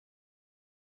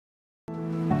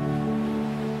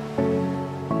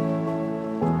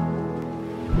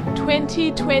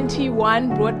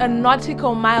2021 brought a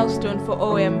nautical milestone for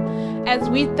OM as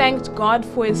we thanked God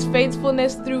for His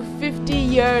faithfulness through 50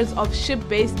 years of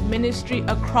ship-based ministry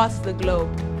across the globe.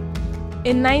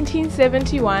 In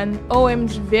 1971,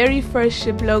 OM's very first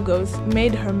ship, Logos,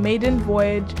 made her maiden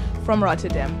voyage from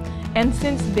Rotterdam, and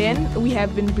since then we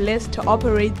have been blessed to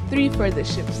operate 3 further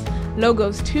ships,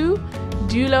 Logos 2,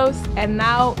 Doulos, and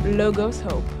now Logos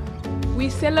Hope. We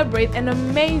celebrate an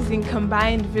amazing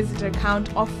combined visitor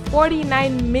count of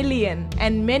 49 million,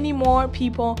 and many more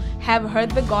people have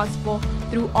heard the gospel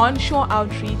through onshore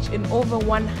outreach in over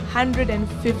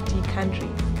 150 countries.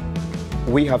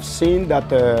 We have seen that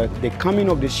the coming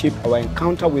of the ship, our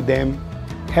encounter with them,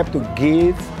 have to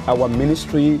give our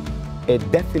ministry a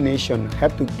definition,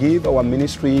 have to give our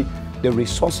ministry the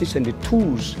resources and the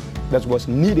tools that was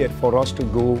needed for us to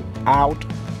go out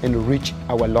and reach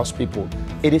our lost people.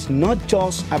 It is not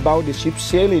just about the ship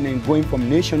sailing and going from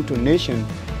nation to nation,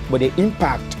 but the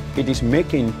impact it is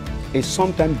making is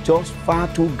sometimes just far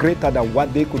too greater than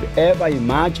what they could ever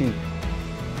imagine.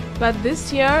 But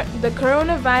this year, the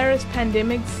coronavirus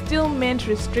pandemic still meant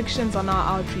restrictions on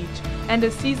our outreach and a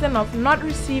season of not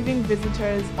receiving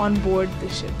visitors on board the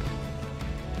ship.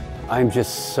 I'm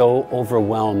just so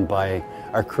overwhelmed by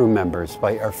our crew members,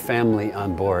 by our family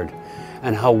on board,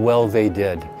 and how well they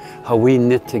did, how we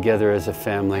knit together as a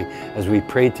family, as we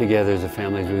prayed together as a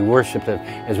family, as we worshiped,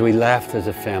 as we laughed as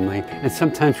a family, and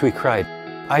sometimes we cried.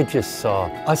 I just saw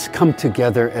us come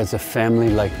together as a family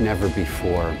like never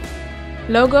before.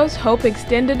 Logos Hope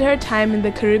extended her time in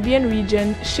the Caribbean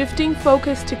region, shifting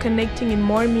focus to connecting in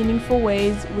more meaningful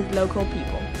ways with local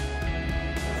people.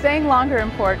 Staying longer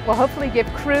in port will hopefully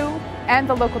give crew and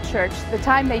the local church the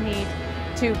time they need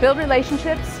to build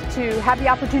relationships, to have the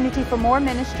opportunity for more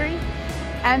ministry,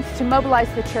 and to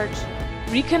mobilize the church.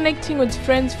 Reconnecting with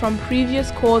friends from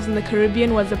previous calls in the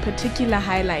Caribbean was a particular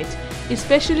highlight,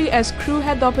 especially as crew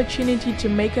had the opportunity to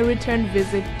make a return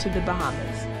visit to the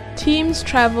Bahamas. Teams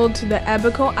traveled to the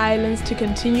Abaco Islands to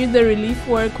continue the relief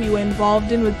work we were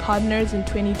involved in with partners in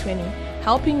 2020,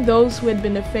 helping those who had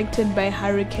been affected by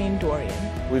Hurricane Dorian.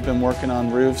 We've been working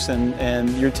on roofs, and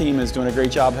your team is doing a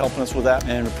great job helping us with that,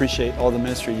 and appreciate all the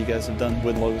ministry you guys have done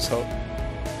with Logos Hope.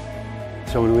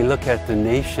 So when we look at the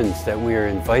nations that we are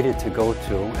invited to go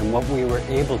to and what we were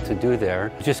able to do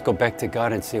there, just go back to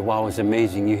God and say, wow, it was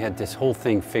amazing. You had this whole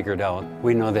thing figured out.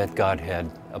 We know that God had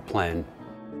a plan.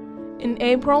 In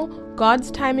April, God's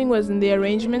timing was in the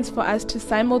arrangements for us to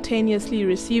simultaneously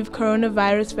receive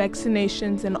coronavirus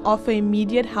vaccinations and offer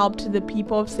immediate help to the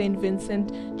people of St.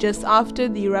 Vincent just after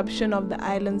the eruption of the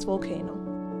island's volcano.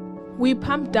 We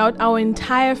pumped out our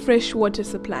entire fresh water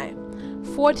supply,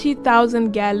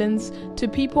 40,000 gallons, to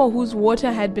people whose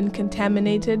water had been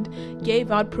contaminated, gave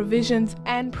out provisions,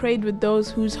 and prayed with those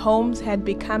whose homes had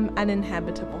become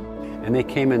uninhabitable. And they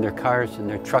came in their cars and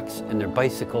their trucks and their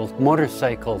bicycles,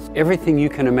 motorcycles, everything you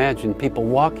can imagine, people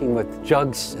walking with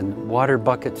jugs and water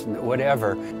buckets and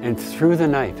whatever. And through the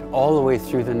night, all the way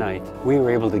through the night, we were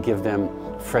able to give them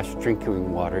fresh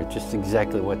drinking water, just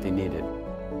exactly what they needed.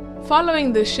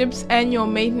 Following the ship's annual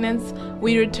maintenance,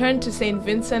 we returned to St.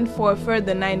 Vincent for a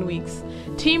further 9 weeks.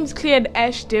 Teams cleared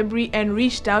ash debris and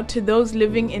reached out to those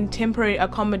living in temporary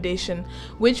accommodation,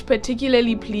 which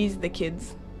particularly pleased the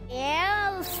kids.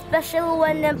 Yeah, especially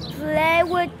when they play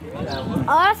with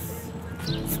us,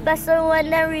 especially when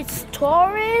they read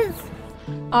stories.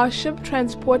 Our ship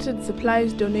transported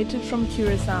supplies donated from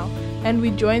Curacao, and we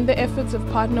joined the efforts of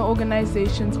partner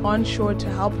organizations on shore to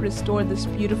help restore this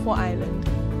beautiful island.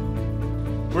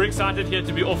 We're excited here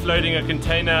to be offloading a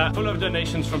container full of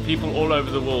donations from people all over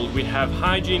the world. We have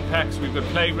hygiene packs, we've got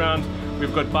playgrounds,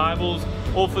 we've got Bibles,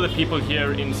 all for the people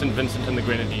here in St. Vincent and the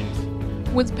Grenadines.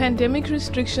 With pandemic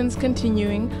restrictions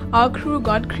continuing, our crew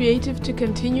got creative to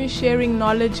continue sharing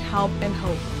knowledge, help, and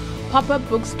hope. Pop-up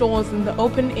bookstores in the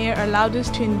open air allowed us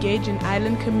to engage in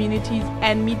island communities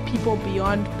and meet people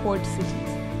beyond port cities.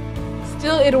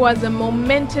 Still, it was a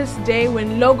momentous day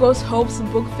when Logos Hope's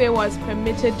book fair was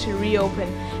permitted to reopen,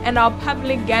 and our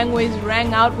public gangways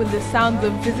rang out with the sounds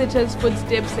of visitors'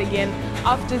 footsteps again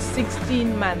after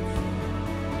 16 months.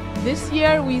 This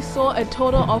year, we saw a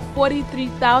total of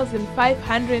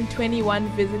 43,521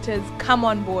 visitors come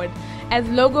on board, as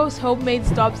Logos Hope made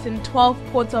stops in 12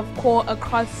 ports of call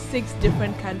across 6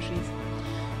 different countries.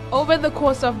 Over the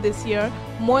course of this year,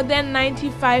 more than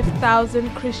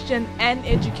 95,000 Christian and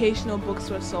educational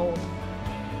books were sold.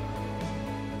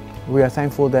 We are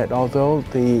thankful that although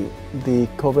the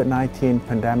COVID-19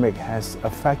 pandemic has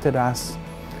affected us,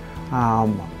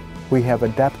 we have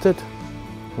adapted,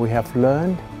 we have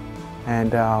learned,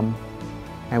 and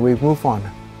we move on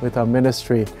with our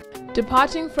ministry.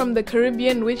 Departing from the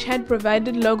Caribbean, which had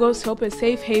provided Logos Hope a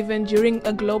safe haven during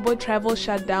a global travel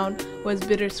shutdown, was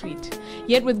bittersweet.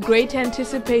 Yet with great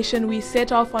anticipation, we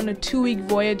set off on a 2-week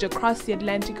voyage across the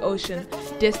Atlantic Ocean,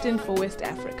 destined for West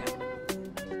Africa.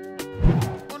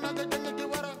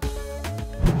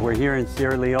 We're here in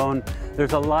Sierra Leone.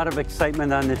 There's a lot of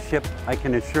excitement on this ship, I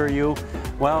can assure you.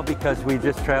 Well, because we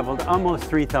just traveled almost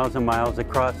 3,000 miles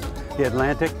across the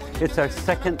Atlantic. It's our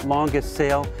second longest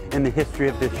sail in the history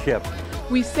of this ship.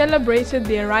 We celebrated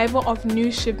the arrival of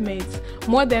new shipmates,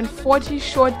 more than 40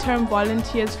 short-term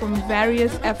volunteers from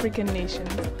various African nations.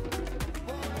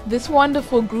 This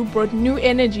wonderful group brought new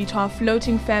energy to our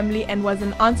floating family and was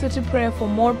an answer to prayer for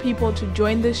more people to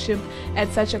join the ship at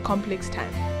such a complex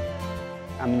time.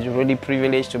 I'm really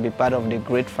privileged to be part of the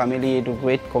great family, the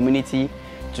great community,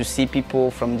 to see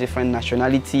people from different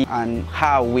nationalities and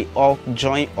how we all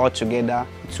join all together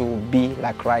to be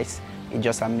like Christ. It's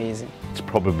just amazing. It's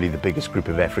probably the biggest group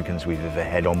of Africans we've ever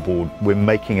had on board. We're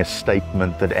making a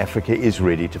statement that Africa is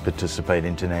ready to participate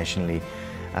internationally.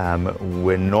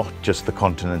 We're not just the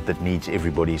continent that needs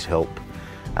everybody's help.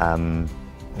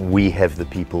 We have the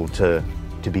people to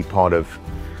be part of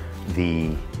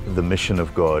the mission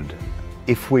of God.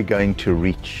 If we're going to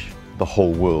reach the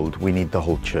whole world, we need the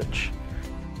whole church.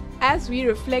 As we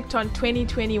reflect on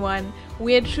 2021,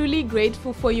 we are truly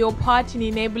grateful for your part in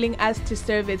enabling us to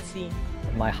serve at sea.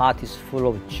 My heart is full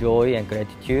of joy and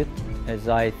gratitude as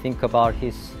I think about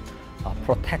His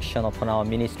protection upon our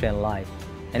ministry and life,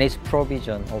 and His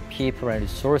provision of people and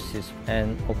resources,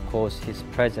 and of course His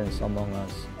presence among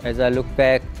us. As I look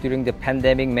back, during the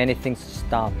pandemic, many things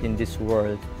stopped in this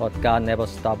world, but God never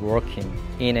stopped working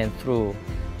in and through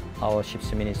our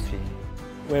ship's ministry.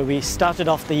 Where we started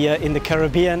off the year in the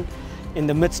Caribbean, in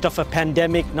the midst of a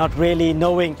pandemic, not really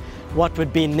knowing what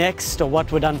would be next or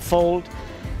what would unfold.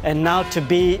 And now to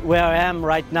be where I am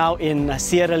right now in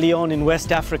Sierra Leone in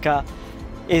West Africa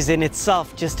is in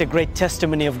itself just a great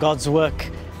testimony of God's work,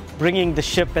 bringing the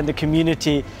ship and the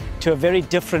community to a very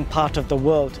different part of the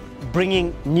world,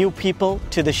 bringing new people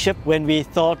to the ship when we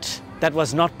thought that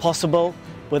was not possible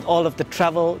with all of the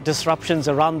travel disruptions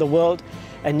around the world.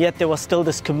 And yet there was still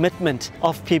this commitment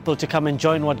of people to come and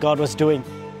join what God was doing.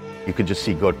 You could just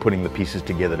see God putting the pieces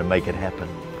together to make it happen.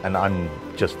 And I'm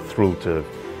just thrilled to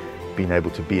have been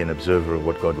able to be an observer of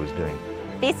what God was doing.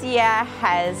 This year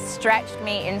has stretched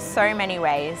me in so many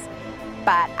ways,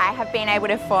 but I have been able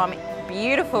to form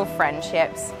beautiful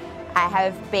friendships. I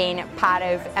have been part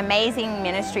of amazing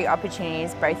ministry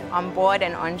opportunities both on board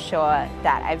and on shore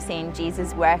that I've seen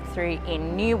Jesus work through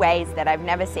in new ways that I've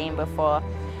never seen before.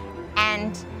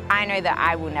 And I know that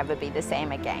I will never be the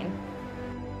same again.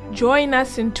 Join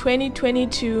us in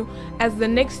 2022 as the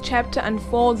next chapter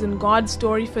unfolds in God's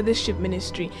story for the ship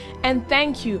ministry. And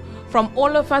thank you from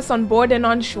all of us on board and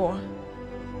on shore.